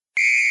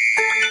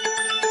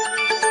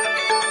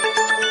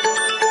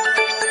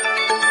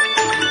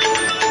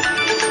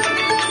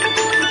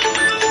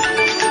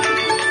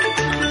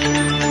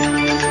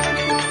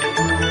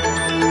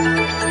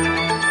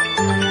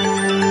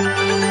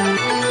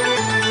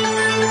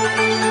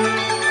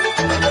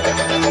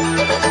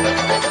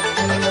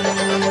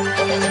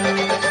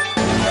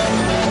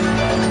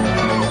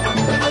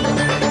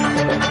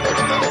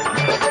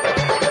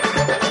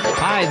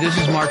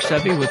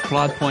Sebi with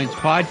Plotpoints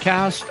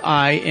Podcast.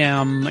 I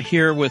am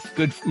here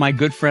with my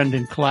good friend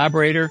and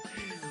collaborator,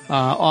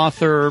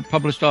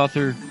 published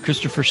author,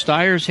 Christopher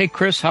Stiers. Hey,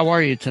 Chris, how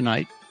are you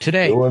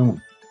today?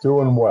 Doing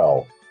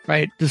well.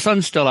 Right. The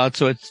sun's still out,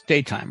 so it's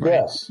daytime, right?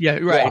 Yes. Yeah,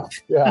 right.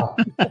 Yeah.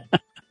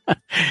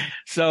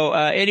 So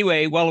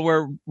anyway,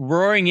 we're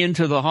roaring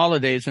into the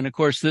holidays, and of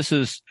course, this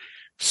is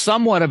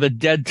somewhat of a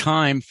dead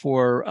time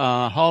for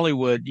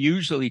Hollywood.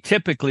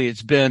 Typically,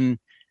 it's been,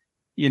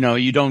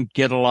 you don't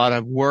get a lot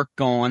of work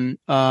going,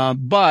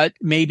 but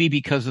maybe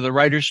because of the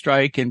writer's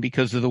strike and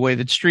because of the way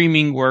that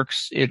streaming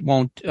works, it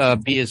won't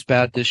be as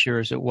bad this year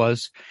as it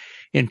was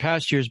in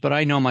past years. But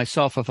I know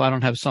myself, if I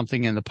don't have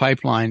something in the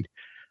pipeline,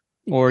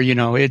 or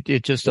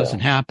it just doesn't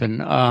happen.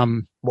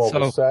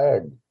 The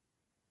SAG.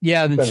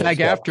 Yeah, the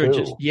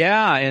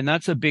SAG-AFTRA and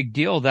that's a big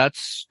deal.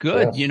 That's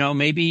good. Yes.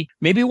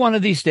 Maybe one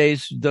of these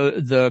days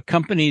the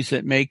companies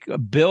that make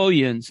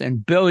billions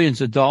and billions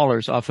of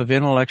dollars off of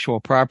intellectual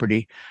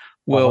property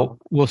will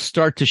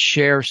start to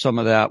share some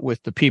of that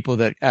with the people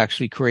that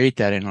actually create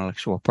that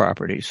intellectual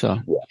property. So,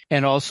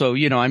 and also,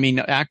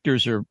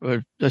 actors are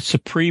a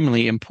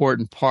supremely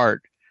important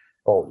part.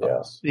 Oh,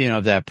 yes.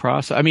 Of that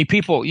process. I mean,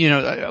 people,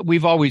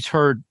 we've always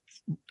heard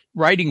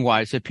writing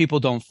wise that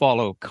people don't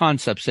follow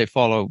concepts. They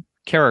follow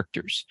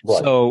characters. Right.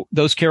 So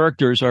those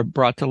characters are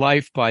brought to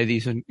life by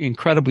these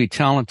incredibly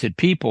talented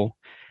people.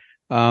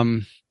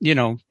 And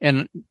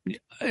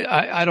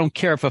I don't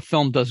care if a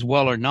film does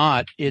well or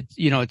not. It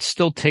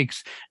still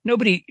takes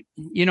nobody,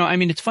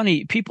 it's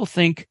funny. People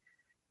think,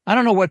 I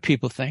don't know what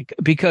people think,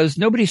 because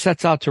nobody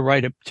sets out to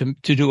write to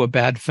do a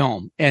bad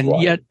film.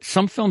 And yet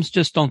some films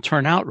just don't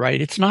turn out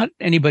right. It's not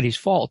anybody's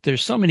fault.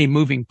 There's so many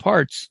moving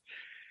parts.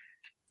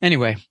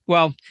 Anyway,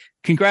 well,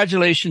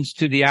 congratulations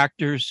to the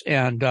actors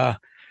and,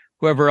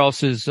 whoever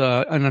else is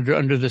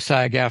under the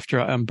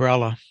SAG-AFTRA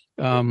umbrella.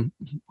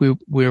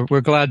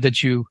 We're glad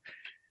that you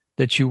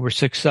were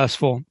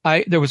successful.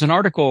 There was an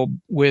article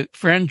with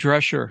Fran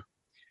Drescher,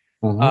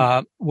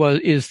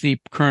 is the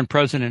current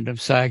president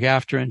of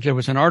SAG-AFTRA, and there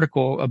was an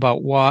article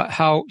about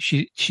how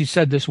she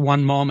said this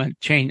one moment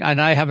changed, and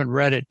I haven't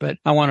read it, but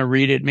I want to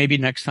read it. Maybe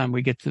next time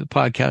we get to the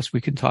podcast,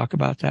 we can talk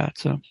about that.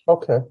 So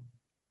okay,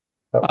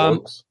 that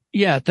works.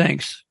 Yeah,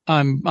 thanks.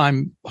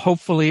 I'm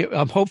hopeful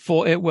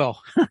it will.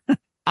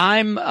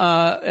 I'm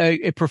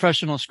a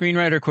professional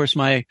screenwriter. Of course,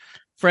 my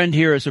friend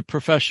here is a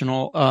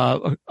professional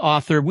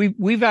author.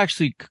 We've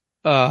actually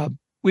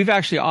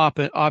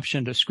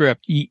optioned a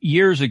script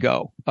years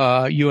ago,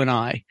 you and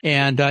I,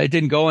 and it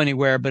didn't go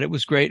anywhere, but it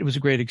was great. It was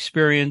a great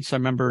experience. I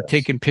remember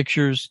taking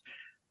pictures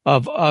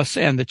of us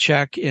and the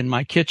check in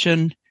my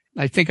kitchen.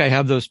 I think I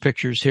have those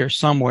pictures here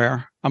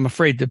somewhere. I'm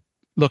afraid to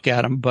look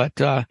at them, but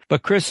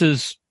Chris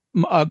is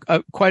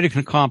quite an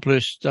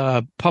accomplished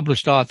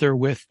published author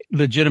with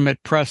legitimate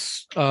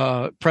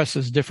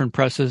different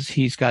presses.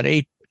 He's got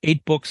eight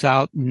books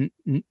out,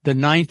 the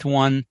ninth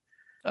one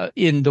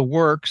in the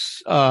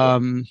works.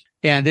 And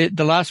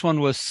the last one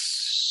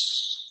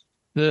was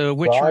the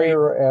Witchery.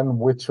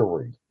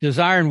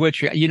 Desire and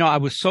Witchery. I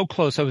was so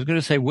close. I was going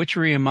to say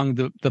Witchery Among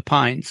the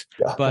Pines,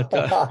 but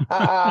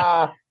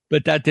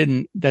but that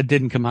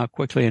didn't come out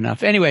quickly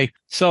enough. Anyway,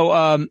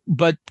 so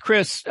but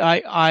Chris,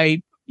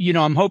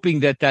 I'm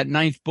hoping that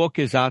ninth book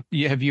is out.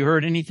 Have you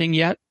heard anything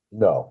yet?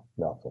 No,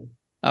 nothing.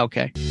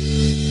 Okay.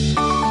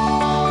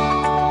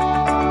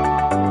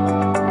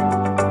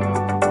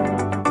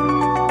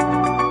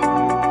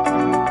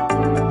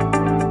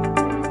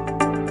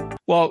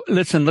 Well,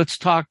 listen, let's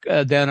talk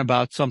then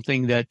about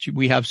something that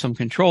we have some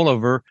control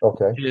over.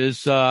 Okay.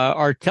 Is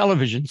our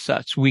television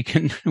sets. We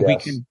can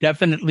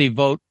definitely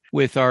vote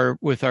with our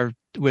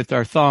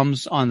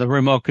thumbs on the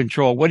remote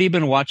control. What have you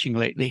been watching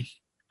lately?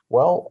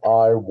 Well,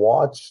 I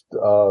watched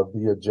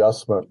The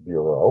Adjustment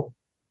Bureau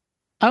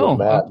with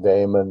Matt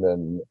Damon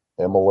and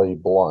Emily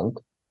Blunt.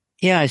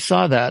 Yeah, I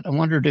saw that. I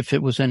wondered if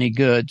it was any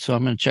good, so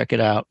I'm going to check it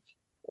out.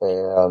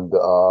 And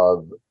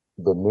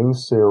the new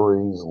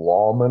series,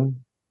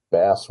 Lawman,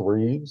 Bass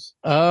Reeves.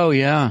 Oh,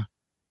 yeah.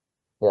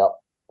 Yeah.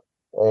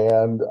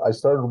 And I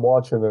started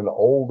watching an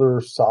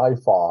older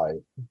sci-fi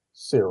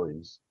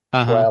series,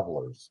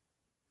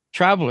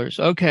 Travelers,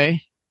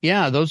 okay.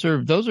 Yeah, those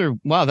are,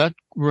 wow, that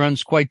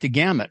runs quite the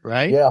gamut,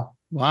 right? Yeah.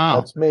 Wow.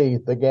 That's me,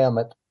 the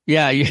gamut.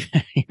 Yeah,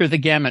 you're the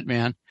gamut,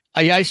 man.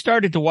 I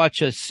started to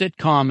watch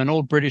an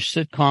old British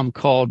sitcom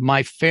called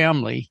My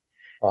Family,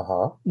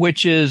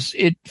 which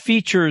it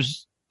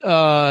features,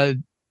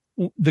 the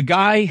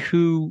guy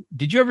who,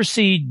 did you ever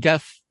see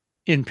Death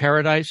in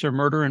Paradise or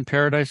Murder in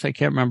Paradise? I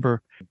can't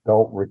remember.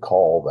 Don't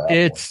recall that.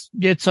 It's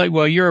like,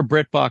 well, you're a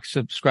BritBox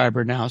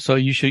subscriber now, so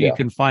you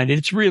can find it.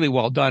 It's really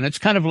well done. It's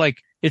kind of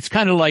like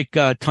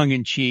tongue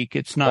in cheek.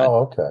 It's not.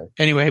 Oh, okay.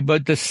 Anyway,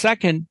 but the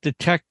second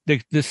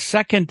the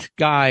second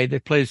guy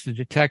that plays the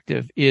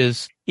detective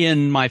is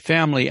in My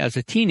Family as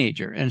a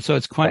teenager. And so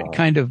it's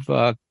kind of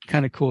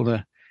cool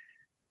to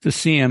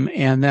see him.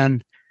 And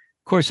then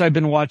Of course, I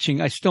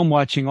still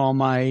watching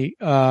my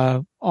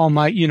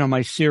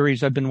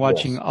series. I've been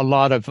watching a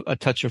lot of A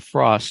Touch of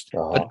Frost.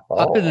 But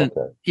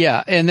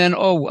yeah. And then,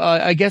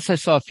 I guess I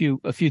saw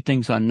a few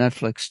things on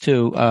Netflix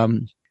too.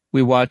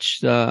 We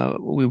watched,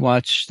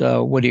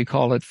 what do you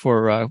call it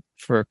for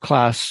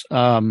class?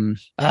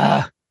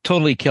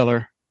 Totally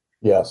Killer.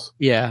 Yes.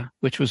 Yeah.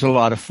 Which was a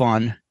lot of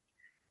fun.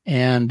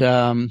 And,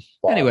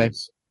 anyway,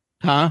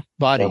 Bodies.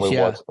 And we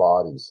watched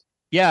Bodies.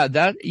 Yeah,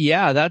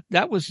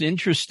 that was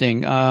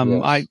interesting.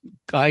 Yes.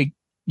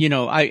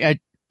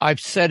 I've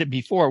said it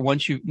before.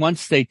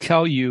 Once they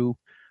tell you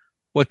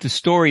what the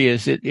story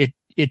is, it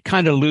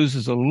kind of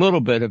loses a little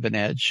bit of an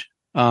edge.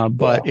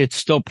 But it's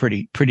still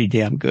pretty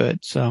damn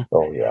good. So.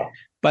 Oh yeah.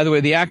 By the way,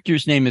 the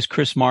actor's name is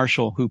Chris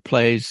Marshall, who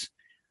plays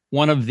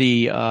one of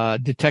the,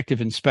 detective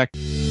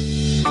inspectors.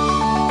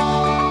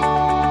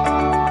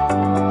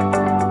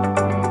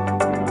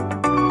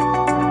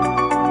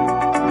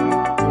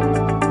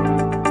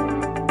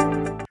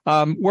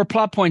 We're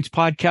Plotpoints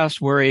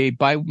Podcast. We're a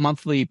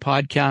bi-monthly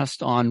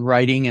podcast on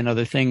writing and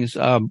other things.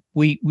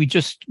 We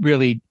just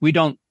really, we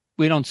don't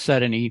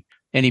set any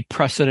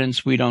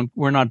precedents.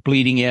 We're not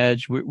bleeding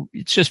edge.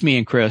 It's just me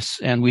and Chris,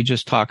 and we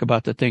just talk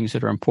about the things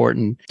that are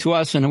important to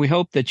us. And we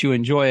hope that you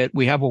enjoy it.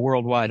 We have a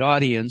worldwide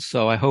audience,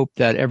 so I hope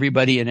that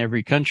everybody in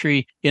every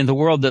country in the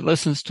world that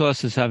listens to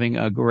us is having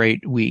a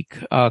great week.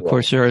 Of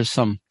course, there is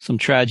some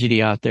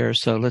tragedy out there,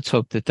 so let's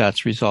hope that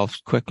that's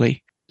resolved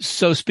quickly.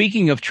 So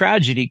speaking of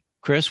tragedy,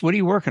 Chris, what are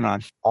you working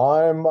on?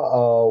 I'm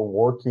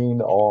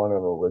working on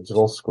an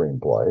original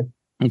screenplay.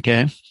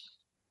 Okay.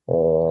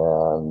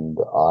 And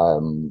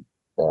I'm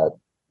at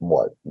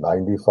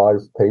 95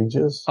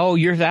 pages? Oh,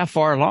 you're that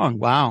far along.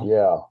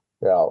 Wow.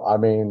 Yeah. I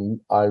mean,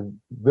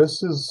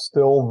 this is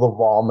still the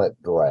vomit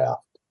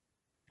draft.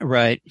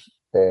 Right.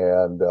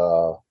 And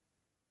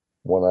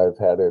when I've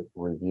had it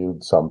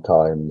reviewed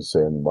sometimes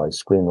in my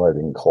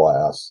screenwriting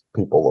class,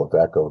 people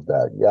have echoed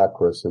that. Yeah,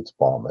 Chris, it's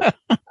vomit.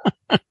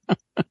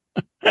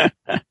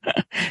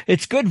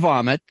 It's good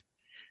vomit,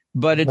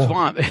 but it's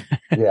vomit.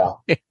 Yeah.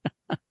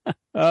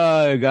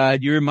 Oh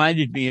God, you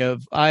reminded me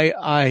of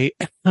I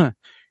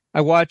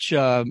watch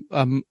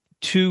one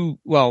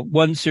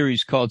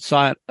series called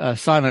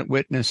Silent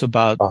Witness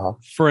about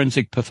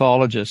forensic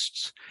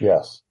pathologists.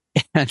 Yes.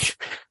 And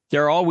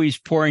they're always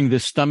pouring the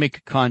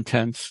stomach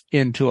contents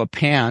into a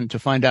pan to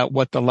find out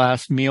what the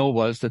last meal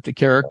was that the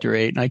character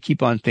ate. And I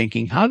keep on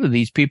thinking, how do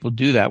these people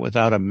do that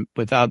without a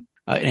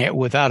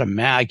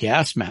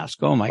gas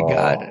mask? Oh my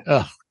God.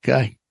 Oh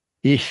God.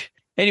 Eesh.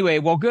 Anyway,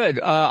 well, good.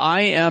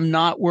 I am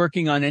not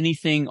working on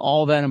anything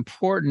all that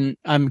important.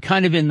 I'm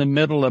kind of in the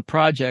middle of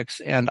projects,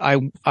 and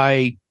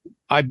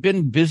I've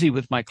been busy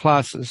with my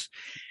classes.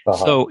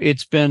 So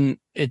it's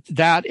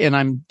that, and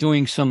I'm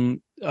doing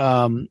some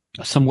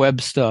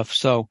web stuff.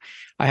 So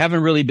I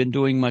haven't really been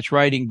doing much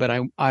writing, but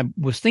I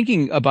was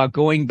thinking about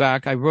going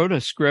back. I wrote a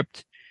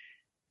script.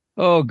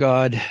 Oh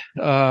God.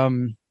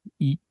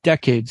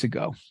 Decades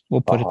ago,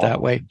 we'll put it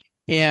that way.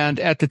 And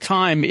at the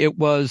time, it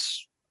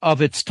was of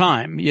its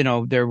time. You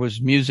know, there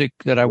was music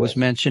that I was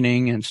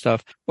mentioning and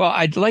stuff. Well,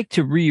 I'd like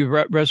to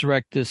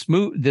resurrect this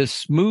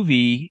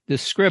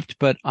script,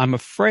 but I'm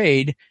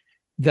afraid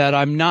that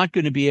I'm not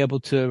going to be able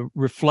to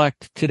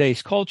reflect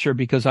today's culture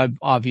because I'm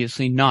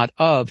obviously not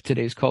of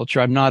today's culture.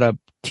 I'm not a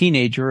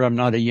teenager. I'm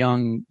not a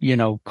young,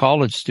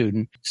 college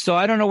student. So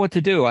I don't know what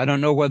to do. I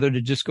don't know whether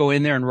to just go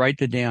in there and rewrite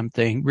the damn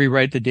thing,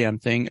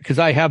 because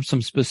I have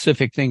some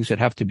specific things that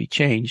have to be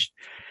changed.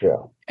 Yeah.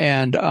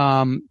 And,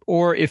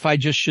 or if I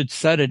just should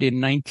set it in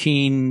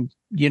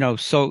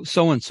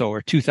so-and-so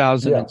or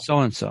 2000 and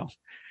so-and-so.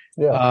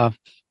 Yeah.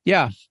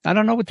 Yeah, I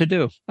don't know what to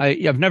do.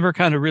 I've never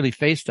kind of really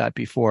faced that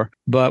before,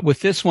 but with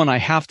this one, I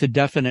have to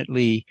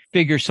definitely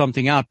figure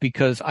something out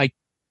because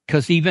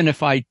even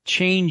if I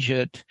change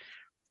it,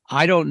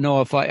 I don't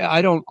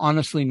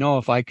honestly know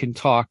if I can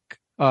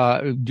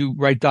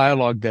write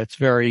dialogue that's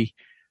very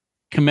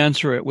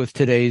commensurate with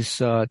today's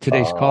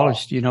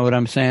college. Do you know what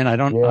I'm saying?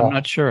 I'm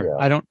not sure.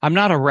 Yeah. I'm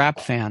not a rap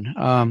fan.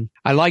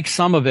 I like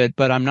some of it,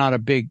 but I'm not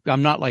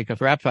like a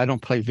rap fan. I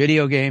don't play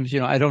video games. A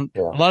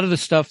lot of the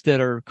stuff that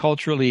are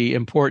culturally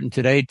important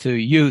today to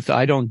youth,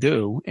 I don't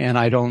do.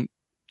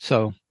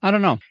 So I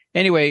don't know.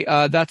 Anyway,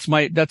 that's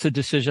a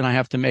decision I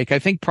have to make. I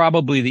think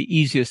probably the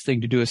easiest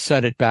thing to do is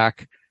set it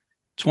back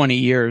 20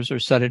 years or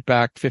set it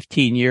back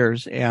 15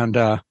 years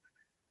and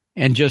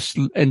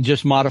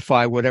just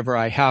modify whatever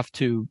I have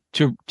to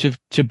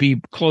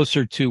be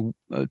closer to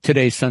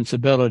today's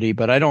sensibility.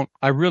 But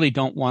I really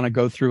don't want to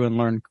go through and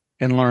learn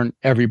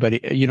everybody,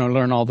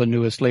 learn all the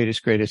newest,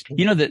 latest, greatest.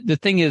 The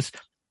thing is,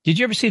 did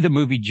you ever see the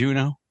movie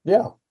Juno?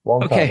 Yeah.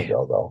 Long time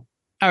ago though.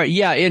 All right.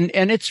 Yeah.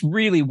 And it's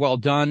really well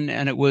done.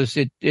 And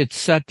it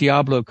set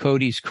Diablo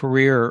Cody's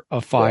career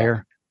afire.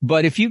 Yeah.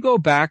 But if you go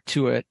back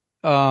to it,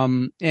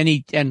 and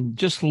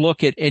just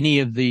look at any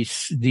of the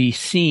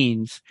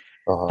scenes,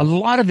 a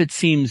lot of it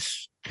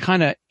seems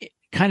kind of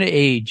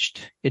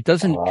aged. It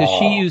doesn't, because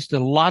she used a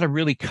lot of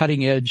really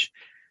cutting edge,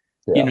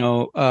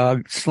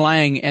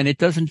 slang, and it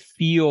doesn't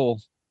feel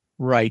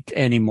right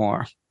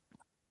anymore.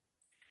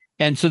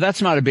 And so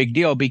that's not a big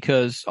deal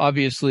because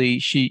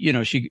obviously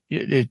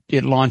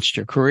it launched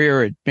her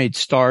career. It made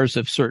stars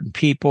of certain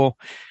people.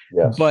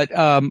 Yes. But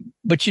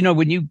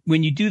when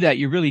you do that,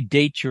 you really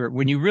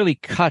when you're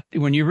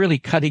really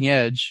cutting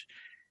edge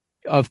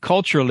of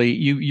culturally,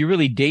 you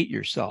really date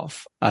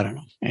yourself. I don't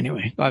know.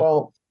 Anyway.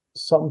 Well,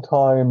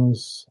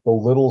 sometimes the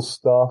little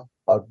stuff,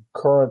 a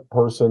current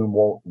person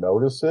won't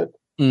notice it,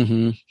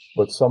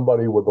 but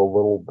somebody with a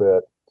little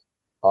bit.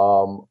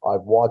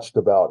 I've watched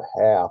about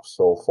half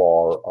so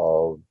far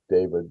of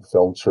David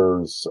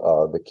Fincher's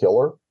The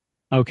Killer.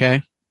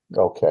 Okay.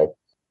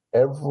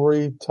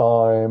 Every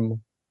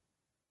time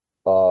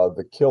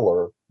the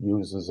killer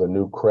uses a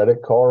new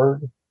credit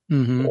card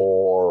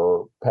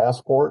or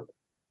passport,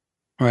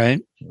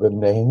 right, the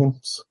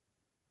names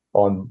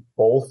on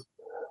both,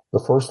 the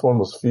first one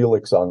was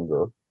Felix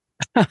Unger,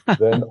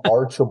 then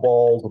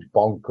Archibald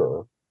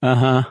Bunker,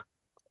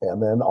 and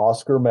then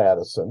Oscar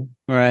Madison.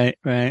 Right.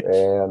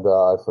 And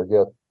I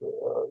forget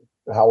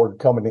Howard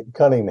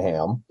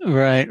Cunningham.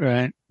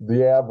 Right.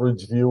 The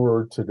average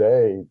viewer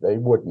today, they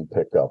wouldn't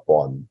pick up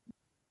on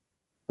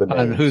the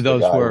names who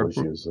those were. was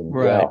using.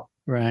 Right. Yeah.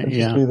 Right. It'd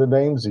just be the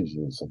names he's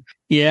using.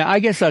 Yeah, I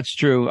guess that's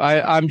true.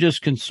 I'm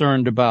just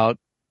concerned about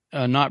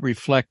not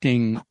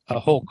reflecting a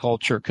whole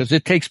culture because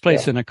it takes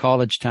place in a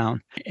college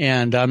town,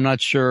 and I'm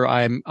not sure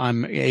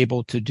I'm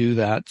able to do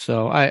that.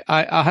 So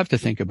I'll have to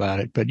think about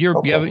it. But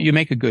you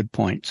make a good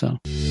point. So.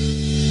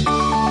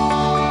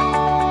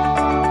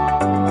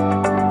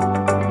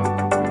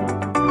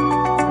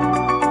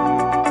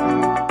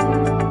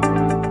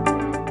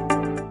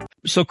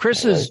 So Chris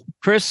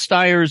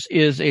Stiers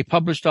is a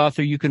published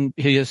author. He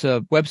has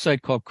a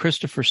website called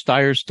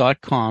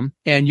ChristopherStiers.com,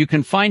 and you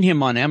can find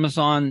him on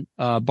Amazon,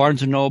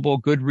 Barnes & Noble,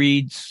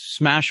 Goodreads,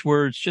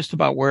 Smashwords, just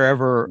about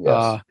wherever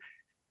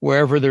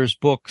there's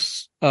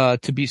books,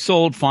 to be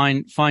sold,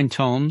 find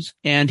tomes.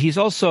 And he's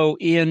also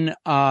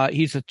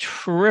he's a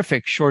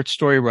terrific short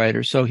story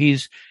writer. So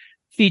he's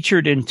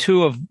featured in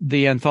two of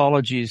the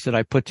anthologies that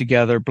I put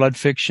together, Blood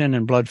Fiction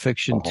and Blood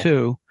Fiction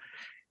 2.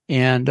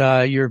 And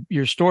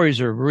your stories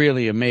are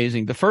really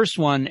amazing. The first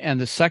one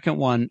and the second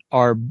one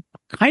are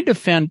kind of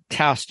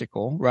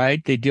fantastical,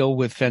 right? They deal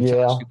with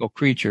fantastical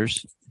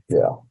creatures.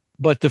 Yeah.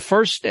 But the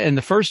first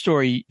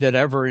story that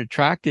ever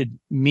attracted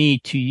me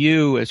to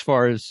you as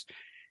far as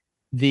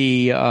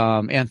the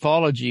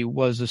anthology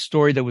was a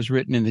story that was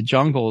written in the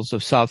jungles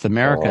of South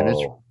America. And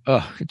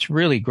it's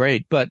really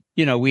great. But,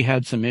 we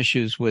had some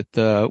issues with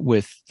the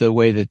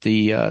way that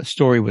the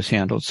story was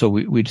handled. So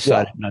we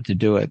decided not to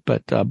do it.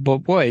 But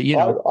boy,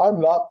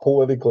 I'm not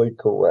politically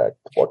correct.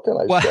 What can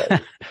I say?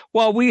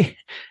 Well,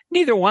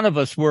 neither one of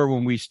us were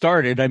when we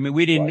started. I mean,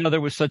 we didn't know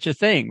there was such a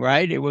thing,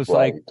 right? It was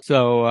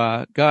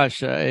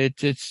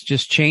it's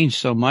just changed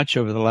so much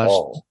over the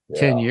last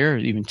 10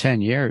 years, even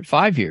 10 years,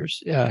 5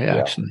 years.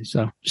 Actually.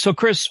 So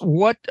Chris,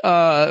 what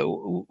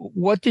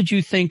did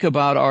you think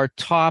about our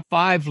top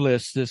 5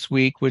 list this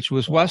week, which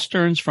was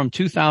Westerns from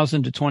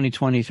 2000 to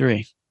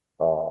 2023?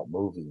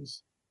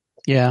 Movies.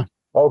 Yeah.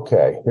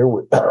 Okay.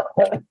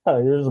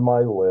 Here's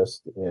my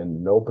list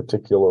in no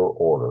particular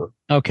order.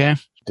 Okay.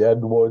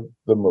 Deadwood,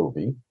 the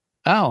movie.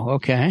 Oh,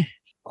 okay.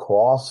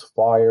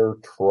 Crossfire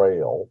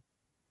Trail.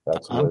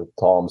 That's with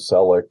Tom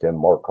Selleck and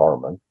Mark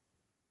Harmon.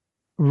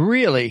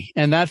 Really?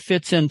 And that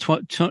fits in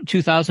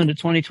 2000 to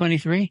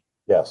 2023?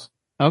 Yes.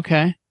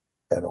 Okay.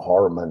 And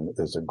Harmon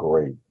is a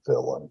great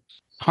villain.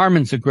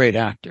 Harmon's a great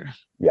actor.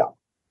 Yeah.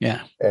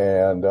 Yeah.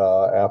 And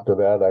after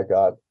that, I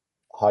got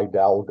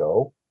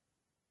Hidalgo.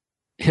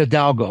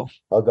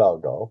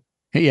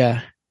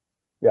 Yeah.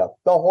 Yeah.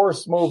 The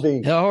horse movie.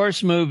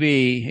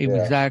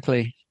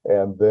 Exactly.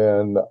 And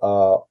then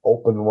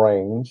Open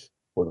Range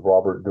with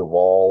Robert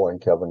Duvall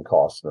and Kevin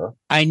Costner.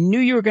 I knew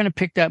you were going to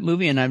pick that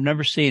movie, and I've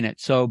never seen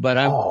it. So, but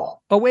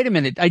wait a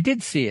minute. I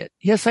did see it.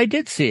 Yes, I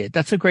did see it.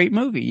 That's a great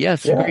movie.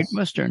 Yes. A great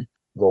Western.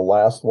 The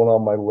last one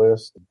on my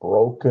list,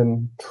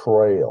 Broken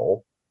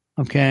Trail.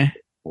 Okay.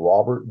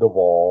 Robert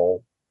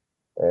Duvall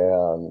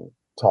and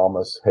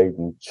Thomas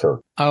Hayden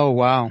Church. Oh,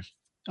 wow.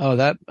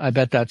 Oh, I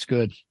bet that's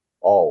good.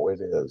 Oh, it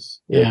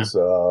is. Yeah. It's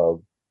a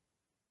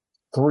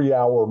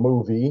 3-hour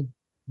movie,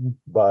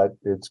 but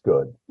it's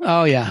good.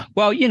 Oh, yeah.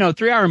 Well,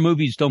 3-hour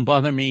movies don't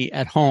bother me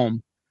at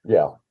home.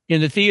 Yeah.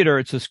 In the theater,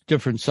 it's a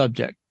different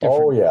subject.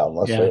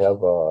 Unless they have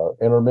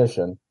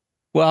intermission.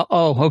 Well,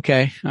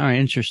 okay. All right.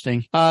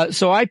 Interesting.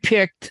 So I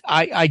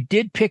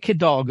did pick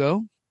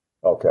Hidalgo.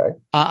 Okay.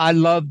 I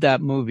loved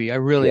that movie. I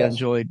really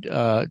enjoyed,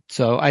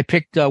 so I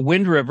picked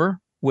Wind River,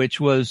 which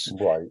was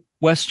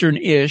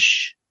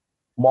Western-ish.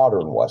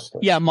 Modern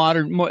Western. Yeah,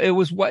 modern.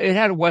 It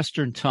had a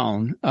Western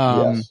tone.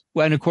 And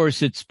of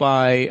course it's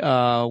by,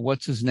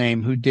 what's his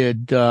name, who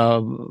did,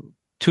 Yellowstone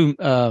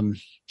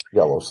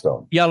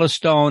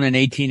in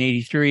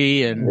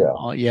 1883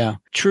 and,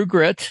 True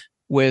Grit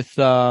with,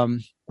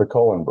 the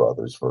Coen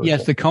Brothers version.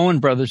 Yes, the Coen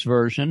Brothers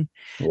version.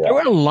 Yeah. There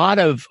were a lot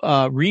of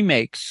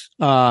remakes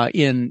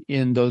in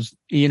those.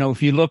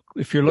 If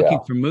you're looking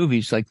for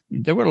movies, like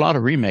there were a lot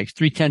of remakes.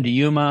 3:10 to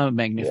Yuma,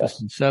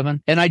 Magnificent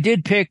Seven, and I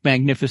did pick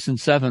Magnificent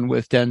Seven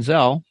with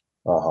Denzel.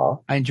 Uh-huh.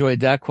 I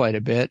enjoyed that quite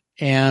a bit.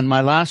 And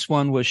my last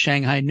one was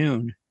Shanghai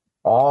Noon.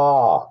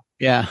 Ah,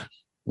 Yeah.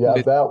 yeah,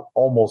 that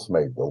almost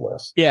made the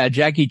list. Yeah,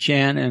 Jackie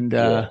Chan and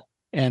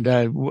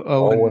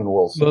Owen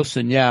Wilson.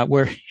 Wilson, yeah,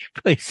 where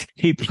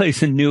he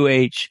plays a new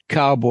age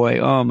cowboy.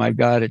 Oh my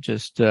God, it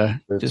just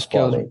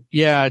kills me.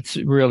 Yeah, it's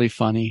really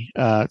funny.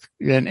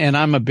 And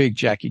I'm a big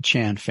Jackie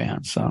Chan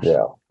fan, so.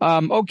 Yeah.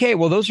 Okay,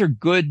 well those are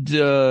good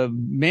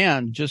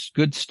just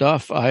good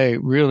stuff. I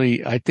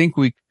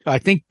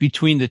think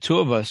between the two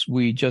of us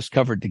we just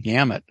covered the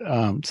gamut.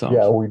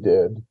 Yeah, we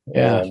did.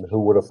 Yeah. And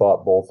who would have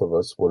thought both of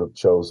us would have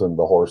chosen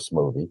the horse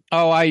movie?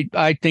 Oh,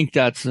 I think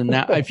that's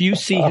if you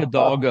see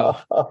Hidalgo,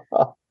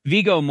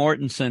 Viggo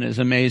Mortensen is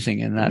amazing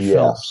in that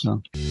film.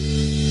 So.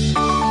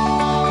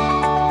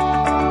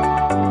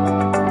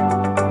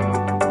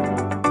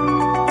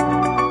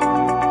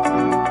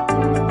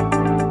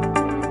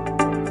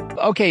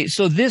 Okay,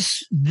 so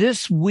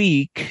this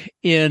week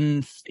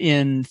in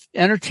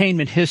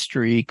entertainment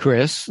history,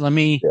 Chris, let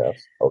me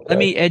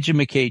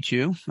educate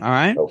you. All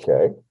right.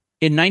 Okay.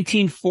 In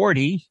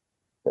 1940,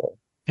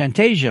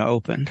 Fantasia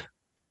opened.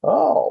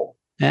 Oh.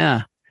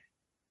 Yeah.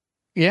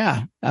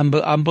 Yeah.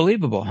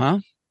 Unbelievable,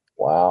 huh?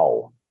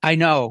 Wow. I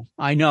know.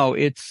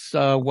 It's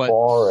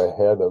far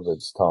ahead of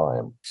its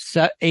time.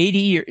 80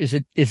 years.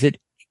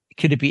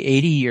 Could it be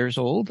 80 years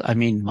old? I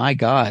mean, my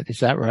God,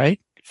 is that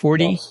right?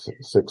 40? No,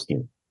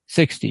 60.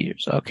 60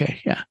 years.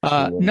 Okay. Yeah.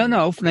 No,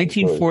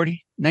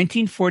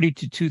 1940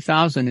 to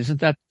 2000.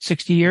 Isn't that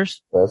 60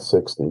 years? That's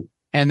 60.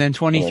 And then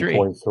 23.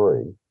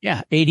 23.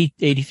 Yeah.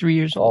 83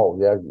 years old.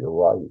 Oh, yeah, you're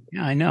right.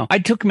 Yeah, I know. I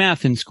took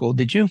math in school.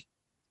 Did you?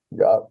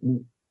 Yeah.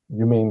 You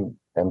mean,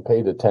 and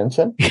paid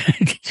attention?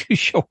 Did you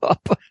show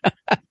up?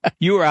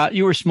 You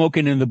were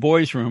smoking in the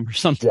boys' room or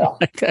something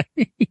like that.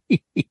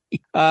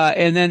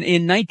 And then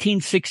in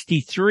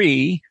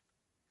 1963,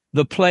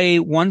 the play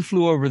One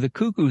Flew Over the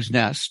Cuckoo's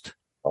Nest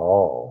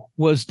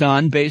was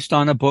done based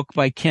on a book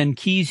by Ken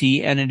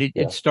Kesey, and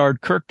it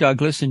starred Kirk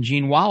Douglas and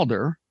Gene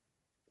Wilder.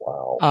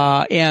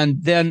 Wow.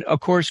 And then,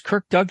 of course,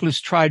 Kirk Douglas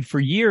tried for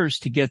years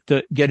to get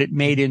it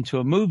made into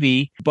a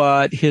movie,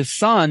 but his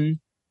son,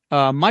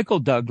 Michael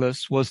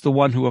Douglas, was the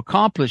one who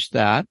accomplished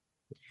that.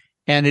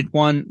 And it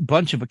won a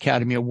bunch of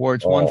Academy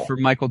Awards, one for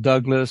Michael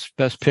Douglas,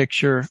 Best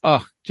Picture.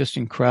 Oh, just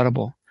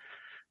incredible.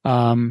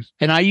 And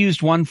I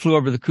used One Flew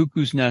Over the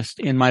Cuckoo's Nest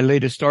in my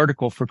latest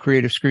article for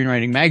Creative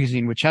Screenwriting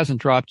Magazine, which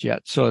hasn't dropped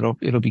yet. So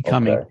it'll be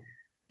coming. Okay.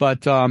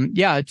 But,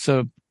 it's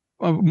a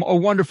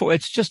wonderful,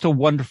 it's just a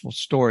wonderful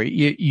story.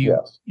 You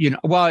know,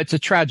 well, it's a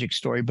tragic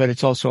story, but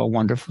it's also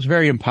it's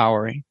very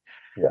empowering.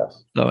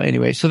 Yes. So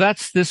anyway, so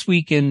that's this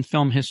week in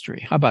film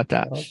history. How about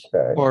that?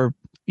 Okay. Or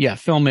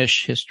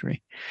filmish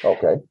history.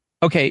 Okay.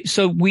 Okay.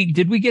 So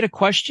did we get a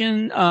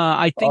question?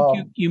 I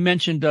think you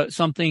mentioned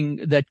something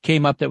that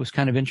came up that was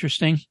kind of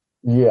interesting.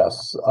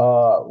 Yes.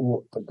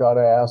 Got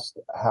asked,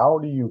 how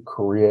do you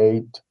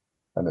create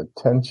an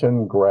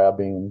attention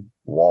grabbing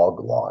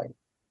log line?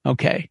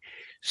 Okay.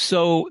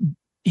 So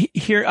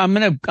here, I'm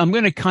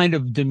going to kind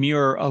of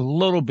demur a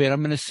little bit.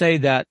 I'm going to say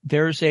that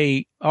there's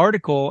a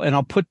article, and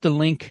I'll put the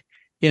link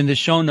in the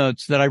show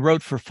notes, that I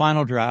wrote for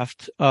Final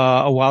Draft,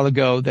 a while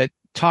ago, that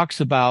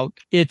talks about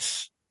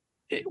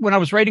when I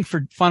was writing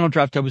for Final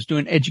Draft, I was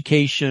doing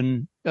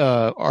education,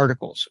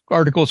 articles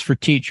for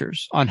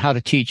teachers on how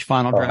to teach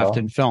Final Draft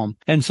in film.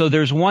 And so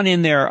there's one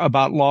in there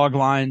about log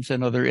lines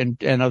and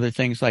other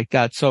things like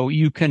that. So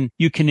you can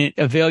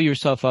avail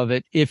yourself of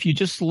it. If you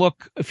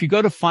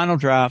go to Final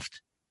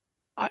Draft,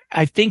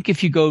 I think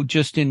if you go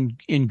just in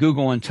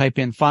Google and type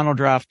in Final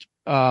Draft,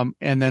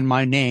 and then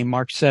my name,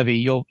 Mark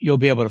Sevi, you'll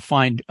be able to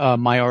find,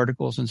 my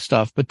articles and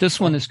stuff. But this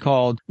one is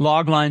called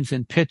Log Lines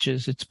and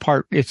Pitches.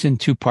 It's in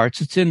two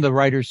parts. It's in the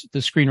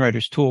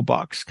screenwriter's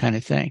toolbox kind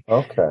of thing.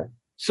 Okay.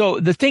 So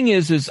the thing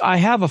is I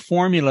have a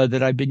formula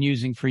that I've been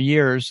using for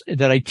years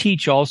that I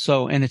teach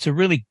also, and it's a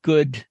really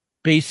good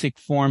basic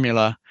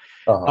formula.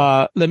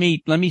 Let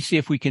me see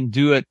if we can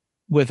do it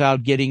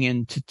without getting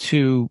into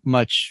too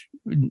much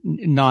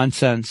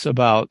nonsense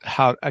about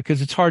how,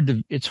 because it's hard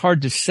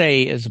to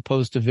say as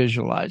opposed to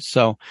visualize.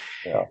 So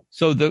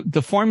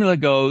the formula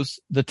goes,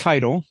 the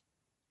title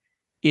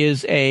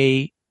is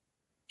a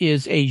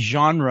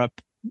genre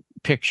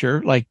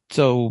picture. Like,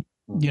 so,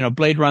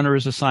 Blade Runner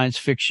is a science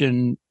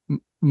fiction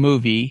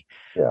movie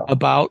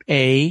about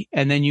and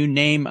then you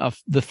name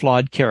the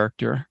flawed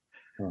character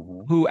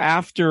who,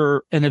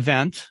 after an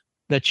event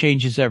that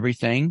changes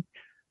everything,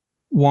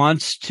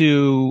 wants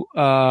to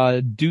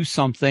do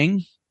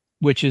something,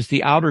 which is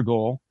the outer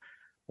goal,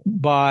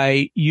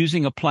 by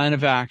using a plan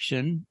of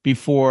action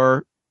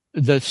before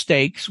the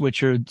stakes,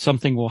 which are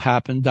something will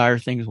happen, dire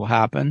things will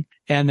happen.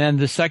 And then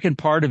the second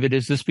part of it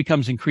is this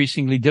becomes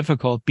increasingly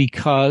difficult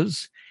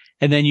because,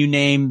 and then you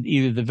name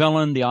either the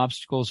villain, the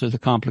obstacles, or the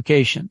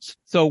complications.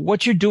 So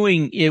what you're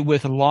doing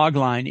with a log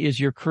line is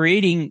you're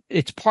creating,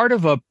 it's part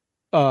of a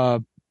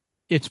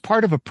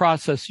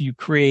process you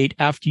create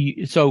after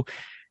so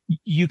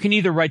you can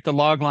either write the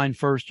log line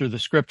first or the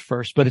script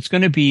first, but it's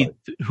going to be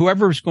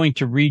whoever is going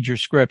to read your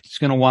script is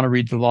going to want to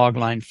read the log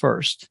line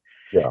first.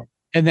 Yeah.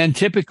 And then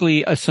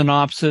typically a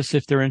synopsis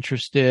if they're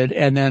interested,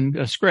 and then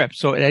a script.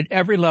 So at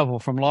every level,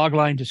 from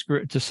logline to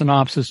script to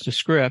synopsis to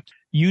script,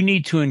 you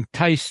need to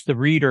entice the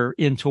reader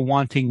into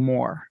wanting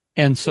more.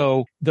 And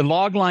so the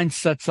logline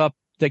sets up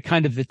the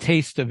kind of the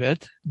taste of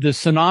it. The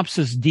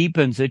synopsis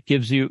deepens it,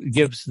 gives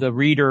the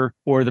reader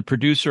or the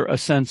producer a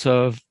sense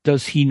of,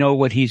 does he know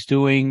what he's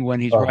doing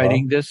when he's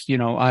writing this? You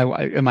know,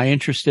 am I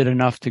interested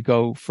enough to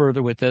go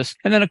further with this?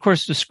 And then of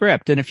course the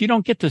script. And if you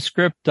don't get the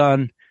script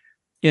done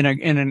in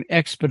an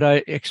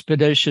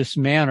expeditious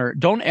manner,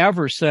 don't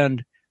ever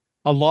send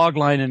a log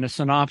line and a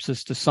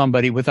synopsis to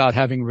somebody without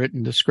having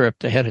written the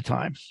script ahead of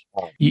time.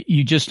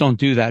 You just don't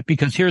do that,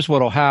 because here's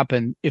what'll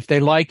happen. If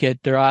they like it,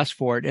 they'll ask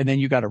for it, and then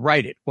you got to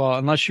write it. Well,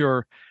 unless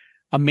you're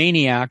a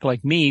maniac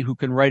like me who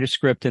can write a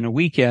script in a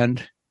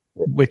weekend,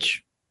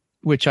 which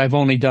I've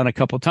only done a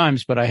couple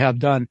times, but I have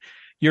done,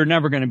 you're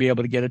never going to be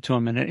able to get it to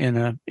them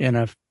in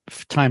a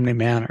timely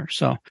manner.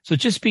 So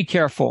just be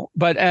careful.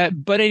 But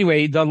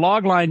anyway, the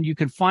log line, you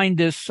can find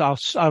this.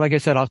 Like I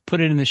said, I'll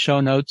put it in the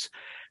show notes.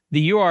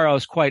 The URL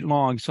is quite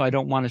long, so I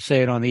don't want to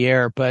say it on the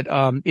air, but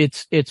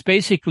it's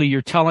basically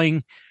you're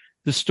telling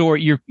the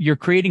story, you're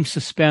creating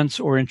suspense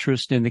or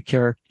interest in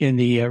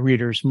the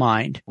reader's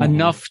mind,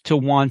 enough to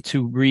want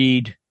to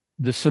read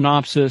the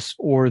synopsis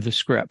or the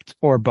script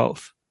or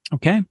both.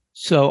 Okay?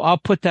 So I'll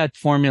put that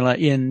formula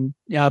in.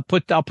 I'll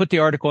put the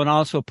article and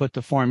also put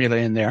the formula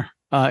in there.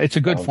 It's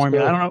a good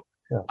formula. Good. I don't know.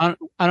 Yeah.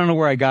 I don't know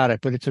where I got it,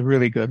 but it's a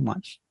really good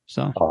one.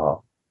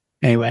 So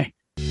anyway.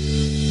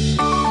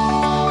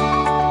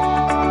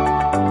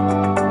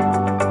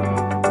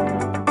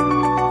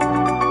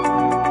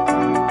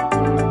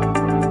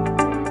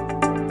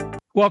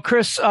 Well,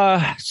 Chris,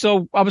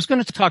 so I was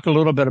going to talk a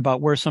little bit about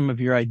where some of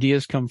your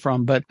ideas come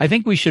from, but I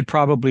think we should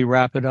probably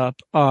wrap it up.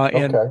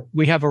 And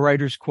we have a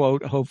writer's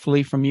quote,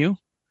 hopefully, from you.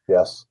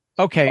 Yes.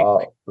 Okay.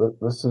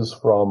 This is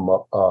from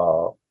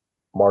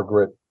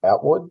Margaret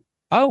Atwood.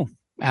 Oh,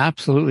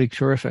 absolutely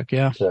terrific.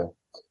 Yeah. Okay.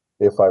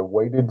 If I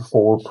waited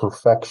for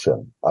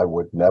perfection, I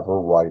would never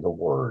write a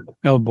word.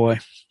 Oh, boy.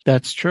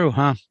 That's true,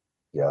 huh?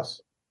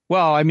 Yes.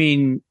 Well, I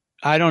mean,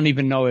 I don't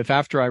even know if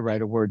after I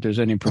write a word there's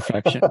any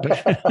perfection.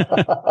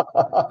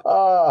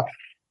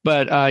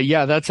 But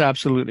yeah, that's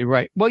absolutely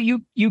right. Well,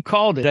 you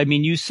called it. I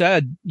mean, you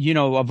said,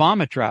 a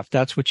vomit draft.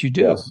 That's what you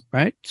do, yes.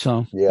 Right?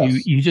 So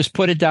you just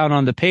put it down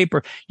on the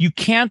paper. You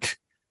can't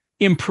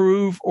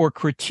improve or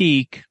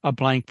critique a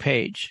blank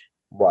page.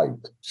 Right.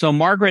 So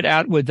Margaret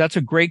Atwood, that's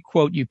a great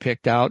quote you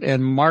picked out.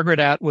 And Margaret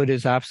Atwood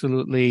is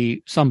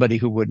absolutely somebody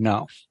who would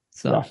know.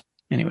 So. Yeah.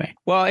 Anyway,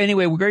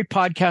 great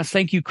podcast.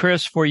 Thank you,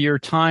 Chris, for your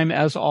time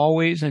as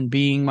always and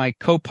being my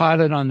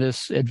co-pilot on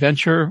this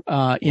adventure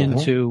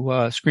into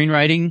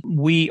screenwriting.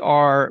 We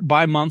are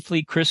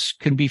bi-monthly. Chris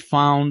can be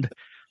found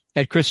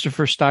at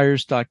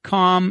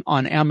ChristopherStyers.com,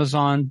 on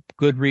Amazon,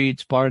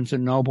 Goodreads, Barnes &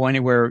 Noble,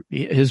 anywhere.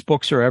 His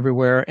books are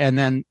everywhere. And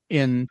then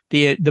in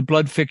the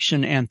Blood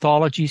Fiction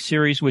Anthology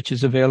series, which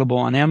is available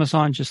on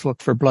Amazon, just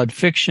look for Blood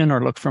Fiction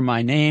or look for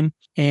my name.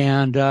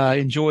 And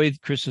enjoy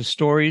Chris's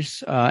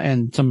stories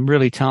and some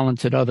really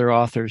talented other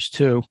authors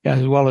too,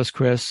 as well as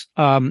Chris.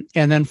 And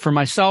then for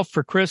myself,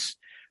 for Chris,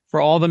 for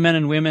all the men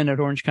and women at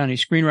Orange County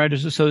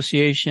Screenwriters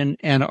Association,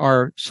 and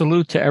our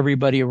salute to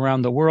everybody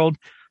around the world,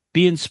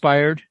 be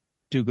inspired,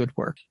 do good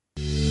work.